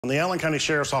The Allen County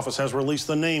Sheriff's Office has released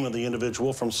the name of the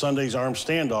individual from Sunday's armed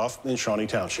standoff in Shawnee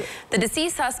Township. The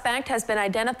deceased suspect has been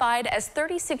identified as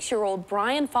 36-year-old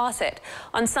Brian Fawcett.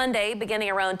 On Sunday,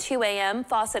 beginning around 2 a.m.,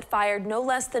 Fawcett fired no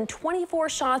less than 24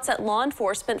 shots at law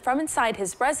enforcement from inside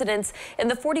his residence in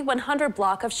the 4100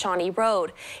 block of Shawnee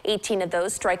Road, 18 of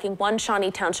those striking one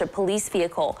Shawnee Township police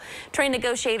vehicle. Trained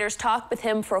negotiators talked with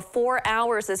him for 4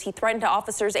 hours as he threatened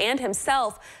officers and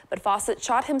himself, but Fawcett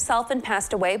shot himself and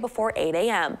passed away before 8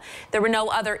 a.m. There were no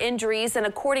other injuries, and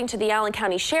according to the Allen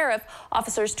County Sheriff,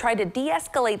 officers tried to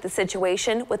de-escalate the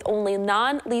situation with only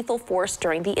non-lethal force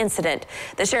during the incident.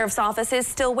 The Sheriff's Office is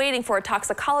still waiting for a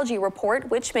toxicology report,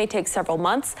 which may take several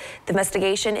months. The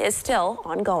investigation is still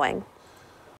ongoing.